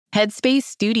Headspace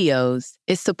Studios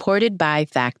is supported by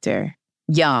Factor.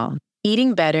 Y'all,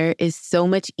 eating better is so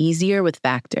much easier with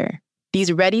Factor.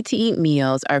 These ready-to-eat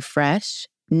meals are fresh,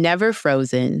 never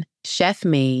frozen,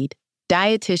 chef-made,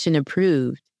 dietitian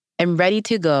approved, and ready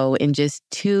to go in just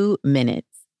 2 minutes.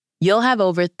 You'll have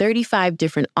over 35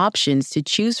 different options to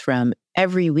choose from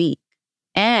every week.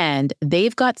 And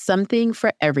they've got something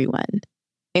for everyone,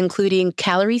 including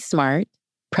Calorie Smart,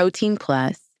 Protein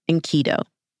Plus, and Keto.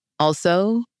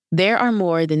 Also, there are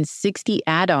more than 60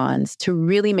 add-ons to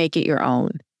really make it your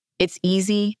own. It's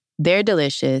easy, they're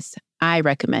delicious, I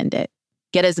recommend it.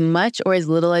 Get as much or as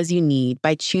little as you need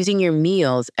by choosing your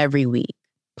meals every week.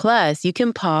 Plus, you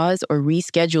can pause or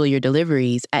reschedule your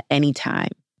deliveries at any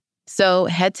time. So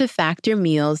head to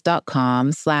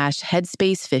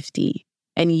factormeals.com/headspace50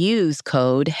 and use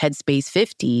code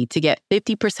headspace50 to get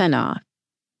 50% off.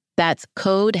 That's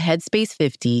code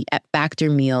headspace50 at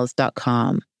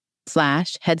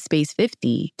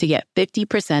factormeals.com/headspace50 to get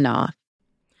 50% off.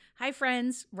 Hi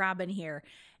friends, Robin here,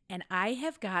 and I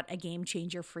have got a game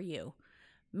changer for you.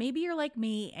 Maybe you're like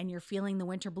me and you're feeling the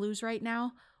winter blues right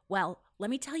now. Well, let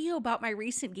me tell you about my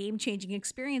recent game-changing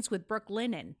experience with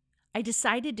Brooklinen. I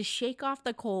decided to shake off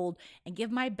the cold and give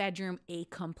my bedroom a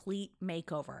complete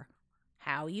makeover.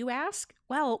 How, you ask?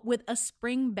 Well, with a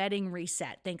spring bedding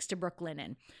reset, thanks to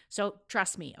Brooklinen. So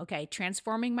trust me, okay,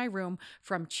 transforming my room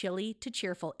from chilly to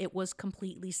cheerful, it was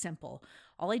completely simple.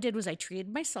 All I did was I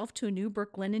treated myself to a new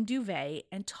Brooklinen duvet,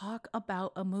 and talk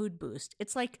about a mood boost.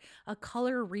 It's like a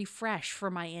color refresh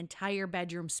for my entire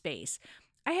bedroom space.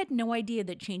 I had no idea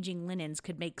that changing linens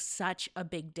could make such a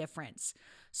big difference.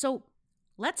 So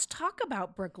let's talk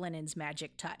about Brooklinen's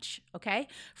magic touch, okay?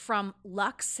 From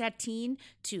luxe sateen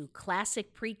to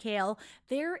classic percale,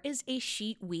 there is a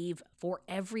sheet weave for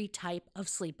every type of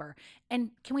sleeper.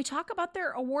 And can we talk about their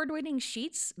award-winning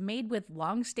sheets made with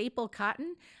long staple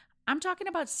cotton? I'm talking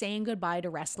about saying goodbye to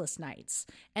restless nights.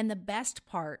 And the best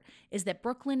part is that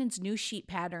Brooklinen's new sheet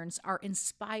patterns are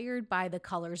inspired by the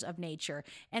colors of nature.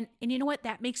 And you know what?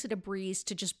 That makes it a breeze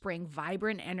to just bring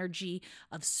vibrant energy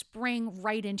of spring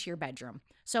right into your bedroom.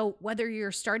 So whether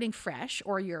you're starting fresh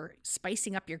or you're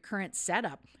spicing up your current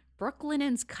setup,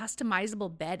 Brooklinen's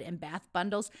customizable bed and bath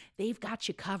bundles, they've got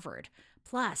you covered.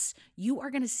 Plus, you are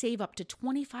going to save up to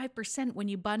 25% when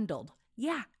you bundled.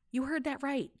 Yeah, you heard that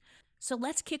right. So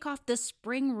let's kick off this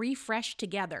spring refresh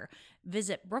together.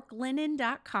 Visit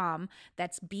brooklinen.com.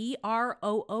 That's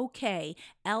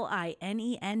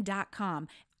BROOKLINEN.com.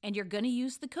 And you're going to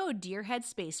use the code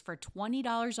DearHeadspace for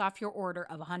 $20 off your order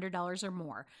of $100 or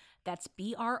more. That's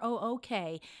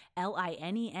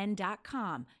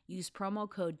BROOKLINEN.com. Use promo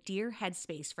code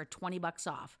DearHeadspace for $20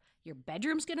 off. Your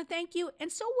bedroom's going to thank you,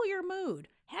 and so will your mood.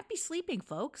 Happy sleeping,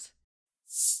 folks.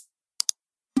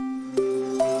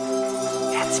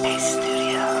 Headspace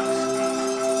Studios.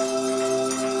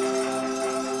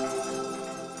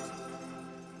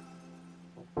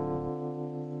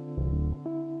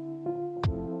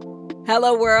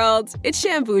 Hello, world. It's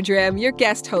Shan, your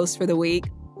guest host for the week.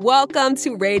 Welcome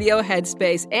to Radio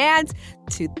Headspace and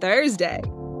to Thursday.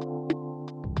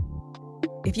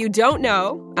 If you don't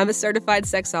know, I'm a certified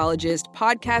sexologist,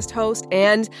 podcast host,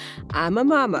 and I'm a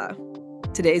mama.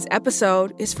 Today's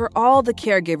episode is for all the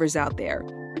caregivers out there.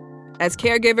 As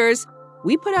caregivers,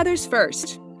 we put others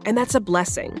first, and that's a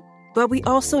blessing. But we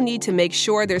also need to make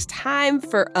sure there's time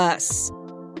for us.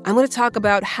 I'm going to talk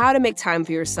about how to make time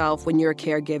for yourself when you're a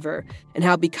caregiver and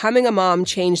how becoming a mom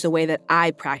changed the way that I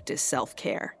practice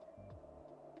self-care.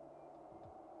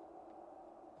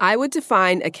 I would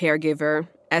define a caregiver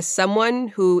as someone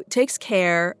who takes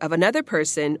care of another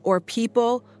person or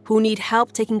people who need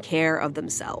help taking care of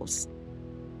themselves.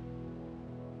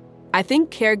 I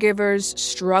think caregivers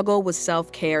struggle with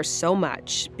self-care so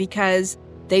much because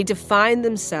they define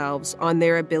themselves on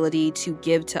their ability to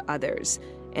give to others,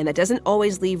 and that doesn't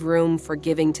always leave room for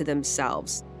giving to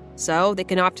themselves. So they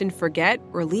can often forget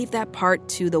or leave that part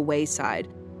to the wayside.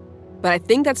 But I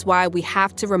think that's why we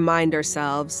have to remind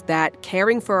ourselves that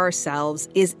caring for ourselves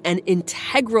is an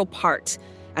integral part.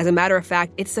 As a matter of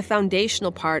fact, it's the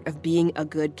foundational part of being a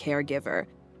good caregiver.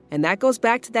 And that goes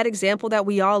back to that example that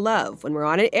we all love. When we're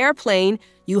on an airplane,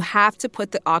 you have to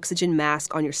put the oxygen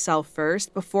mask on yourself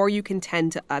first before you can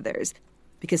tend to others.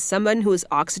 Because someone who is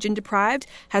oxygen deprived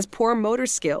has poor motor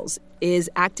skills, is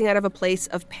acting out of a place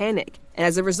of panic, and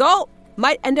as a result,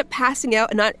 might end up passing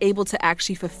out and not able to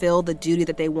actually fulfill the duty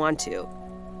that they want to.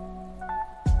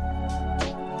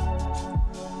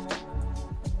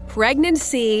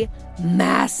 Pregnancy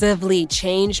massively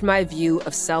changed my view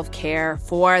of self-care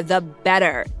for the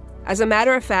better. As a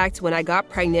matter of fact, when I got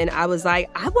pregnant, I was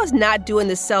not doing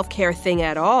this self-care thing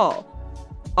at all.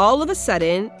 all of a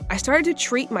sudden, I started to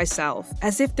treat myself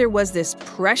as if there was this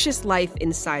precious life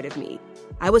inside of me.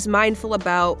 I was mindful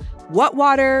about what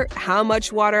water, how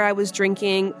much water I was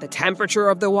drinking, the temperature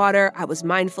of the water. I was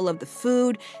mindful of the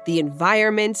food, the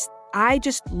environments. I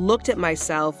just looked at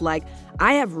myself like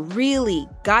I have really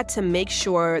got to make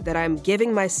sure that I'm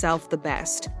giving myself the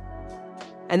best.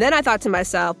 And then I thought to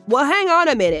myself, well, hang on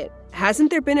a minute. Hasn't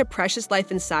there been a precious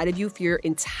life inside of you for your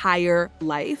entire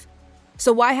life?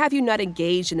 So why have you not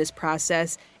engaged in this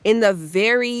process in the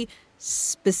very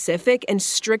specific and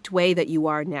strict way that you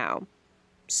are now?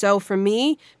 So for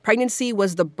me, pregnancy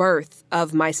was the birth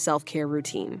of my self-care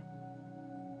routine.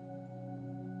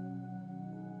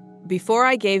 Before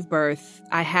I gave birth,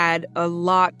 I had a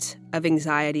lot of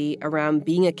anxiety around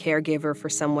being a caregiver for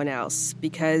someone else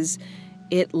because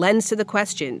it lends to the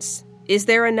questions. Is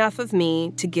there enough of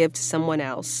me to give to someone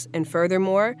else? And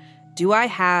furthermore, do I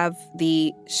have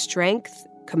the strength,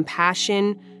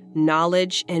 compassion,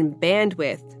 knowledge, and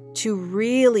bandwidth to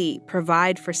really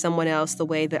provide for someone else the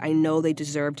way that I know they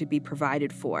deserve to be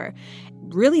provided for?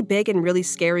 Really big and really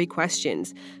scary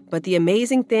questions. But the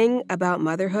amazing thing about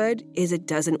motherhood is it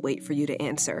doesn't wait for you to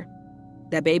answer.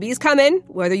 That baby is coming,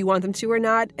 whether you want them to or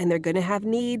not, and they're going to have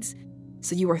needs.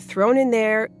 So you are thrown in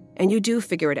there and you do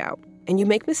figure it out. And you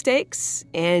make mistakes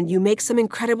and you make some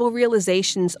incredible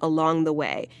realizations along the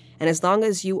way. And as long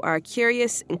as you are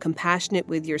curious and compassionate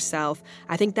with yourself,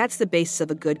 I think that's the basis of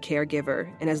a good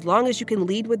caregiver. And as long as you can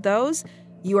lead with those,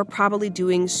 you are probably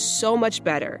doing so much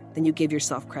better than you give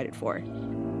yourself credit for.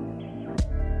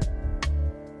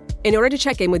 In order to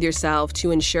check in with yourself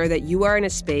to ensure that you are in a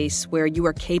space where you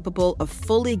are capable of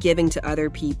fully giving to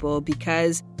other people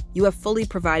because you have fully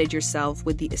provided yourself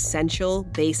with the essential,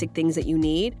 basic things that you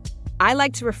need, I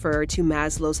like to refer to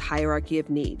Maslow's hierarchy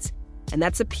of needs. And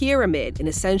that's a pyramid. And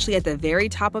essentially at the very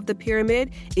top of the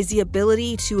pyramid is the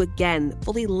ability to, again,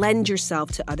 fully lend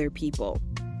yourself to other people.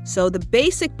 So the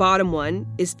basic bottom one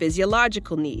is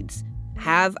physiological needs.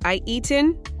 Have I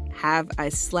eaten? Have I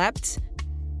slept?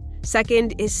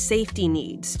 Second is safety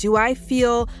needs. Do I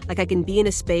feel like I can be in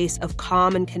a space of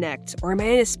calm and connect? Or am I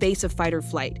in a space of fight or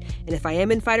flight? And if I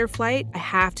am in fight or flight, I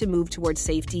have to move towards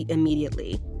safety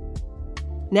immediately.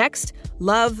 Next,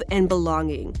 love and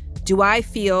belonging. Do I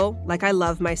feel like I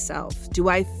love myself? Do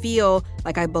I feel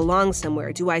like I belong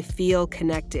somewhere? Do I feel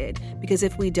connected? Because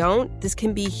if we don't, this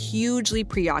can be hugely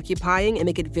preoccupying and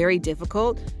make it very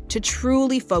difficult to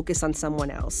truly focus on someone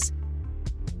else.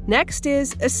 Next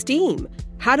is esteem.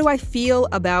 How do I feel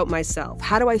about myself?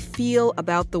 How do I feel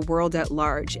about the world at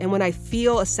large? And when I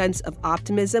feel a sense of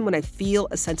optimism, when I feel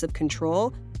a sense of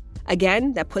control,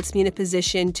 again, that puts me in a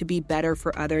position to be better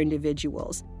for other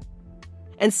individuals.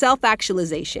 And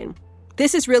self-actualization.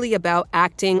 This is really about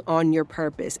acting on your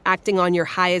purpose, acting on your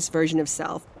highest version of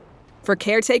self. For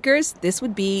caretakers, this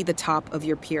would be the top of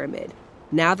your pyramid.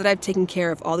 Now that I've taken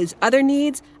care of all these other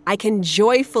needs, I can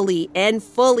joyfully and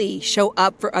fully show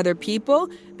up for other people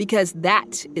because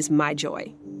that is my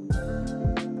joy.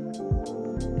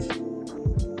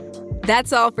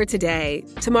 That's all for today.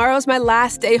 Tomorrow's my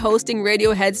last day hosting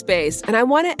Radio Headspace, and I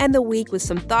want to end the week with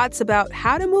some thoughts about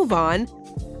how to move on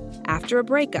after a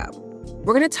breakup.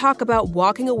 We're going to talk about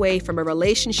walking away from a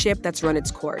relationship that's run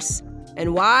its course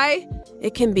and why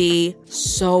it can be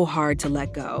so hard to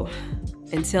let go.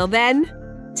 Until then,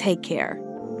 take care.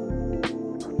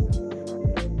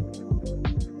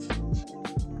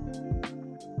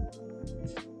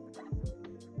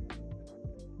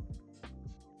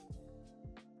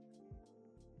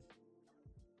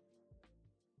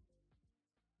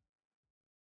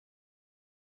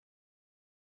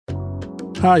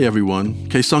 Hi everyone,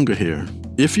 Kesunga here.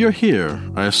 If you're here,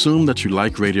 I assume that you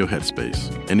like Radio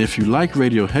Headspace. And if you like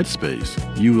Radio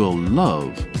Headspace, you will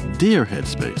love Dear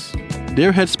Headspace.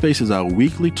 Dear Headspace is our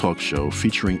weekly talk show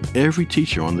featuring every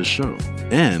teacher on the show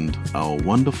and our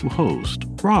wonderful host,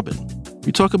 Robin.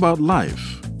 We talk about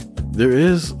life. There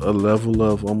is a level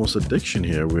of almost addiction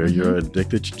here where you're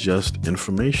addicted to just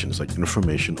information. It's like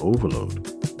information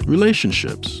overload.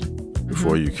 Relationships.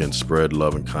 Before you can spread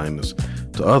love and kindness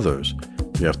to others,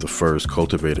 you have to first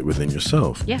cultivate it within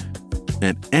yourself. Yeah.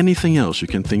 And anything else you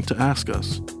can think to ask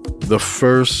us. The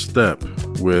first step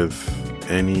with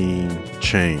any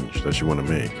change that you want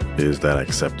to make is that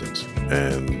acceptance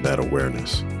and that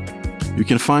awareness. You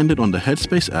can find it on the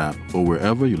Headspace app or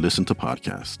wherever you listen to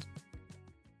podcasts.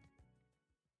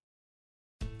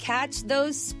 Catch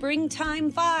those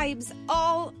springtime vibes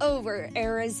all over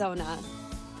Arizona.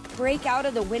 Break out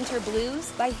of the winter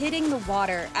blues by hitting the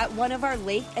water at one of our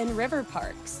lake and river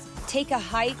parks. Take a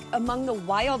hike among the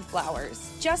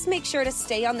wildflowers. Just make sure to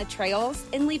stay on the trails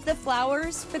and leave the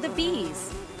flowers for the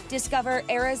bees. Discover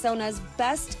Arizona's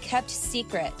best-kept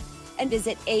secret and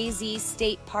visit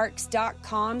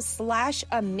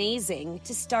azstateparks.com/amazing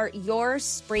to start your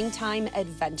springtime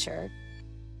adventure.